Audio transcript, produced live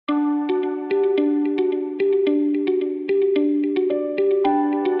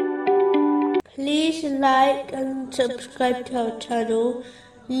like and subscribe to our channel.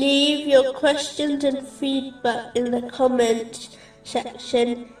 Leave your questions and feedback in the comments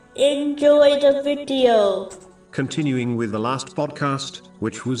section. Enjoy the video. Continuing with the last podcast,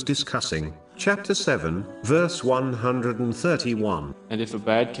 which was discussing chapter 7, verse 131. And if a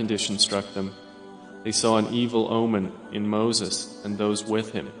bad condition struck them, they saw an evil omen in Moses and those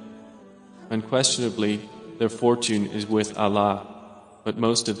with him. Unquestionably, their fortune is with Allah, but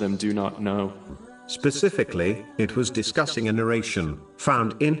most of them do not know. Specifically, it was discussing a narration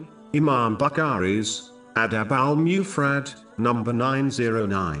found in Imam Bukhari's Adab al-Mufrad, number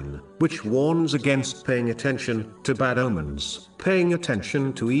 909, which warns against paying attention to bad omens. Paying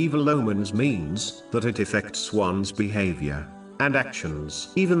attention to evil omens means that it affects one's behavior and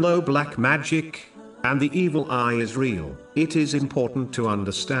actions. Even though black magic and the evil eye is real, it is important to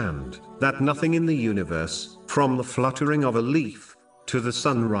understand that nothing in the universe, from the fluttering of a leaf to the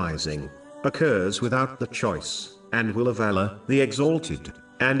sun rising, occurs without the choice and will of Allah, the Exalted.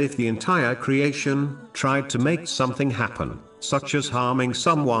 And if the entire creation tried to make something happen, such as harming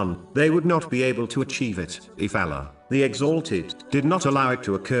someone, they would not be able to achieve it if Allah, the Exalted, did not allow it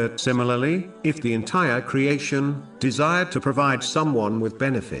to occur. Similarly, if the entire creation desired to provide someone with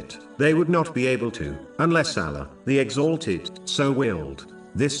benefit, they would not be able to, unless Allah, the Exalted, so willed.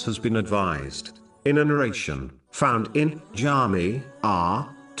 This has been advised in a narration found in Jami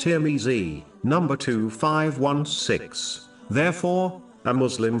Tirmizi, number 2516. Therefore, a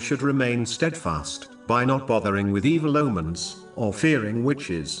Muslim should remain steadfast by not bothering with evil omens or fearing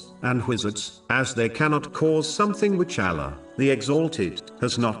witches and wizards, as they cannot cause something which Allah, the Exalted,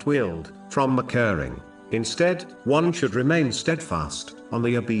 has not willed from occurring. Instead, one should remain steadfast on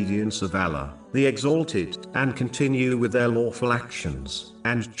the obedience of Allah, the Exalted, and continue with their lawful actions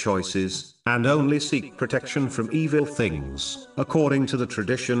and choices, and only seek protection from evil things, according to the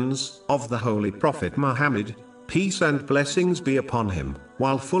traditions of the Holy Prophet Muhammad, peace and blessings be upon him,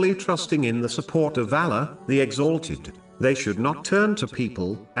 while fully trusting in the support of Allah, the Exalted. They should not turn to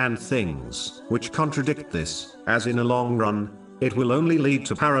people and things which contradict this, as in a long run, it will only lead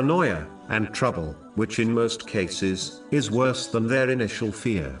to paranoia and trouble, which in most cases is worse than their initial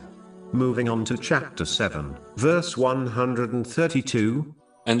fear. Moving on to chapter 7, verse 132.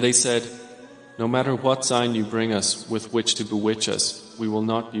 And they said, no matter what sign you bring us with which to bewitch us, we will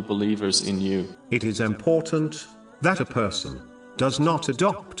not be believers in you. It is important that a person does not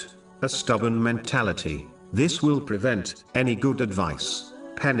adopt a stubborn mentality. This will prevent any good advice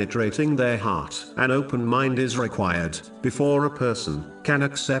penetrating their heart. An open mind is required before a person can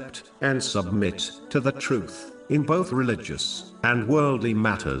accept and submit to the truth in both religious and worldly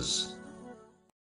matters.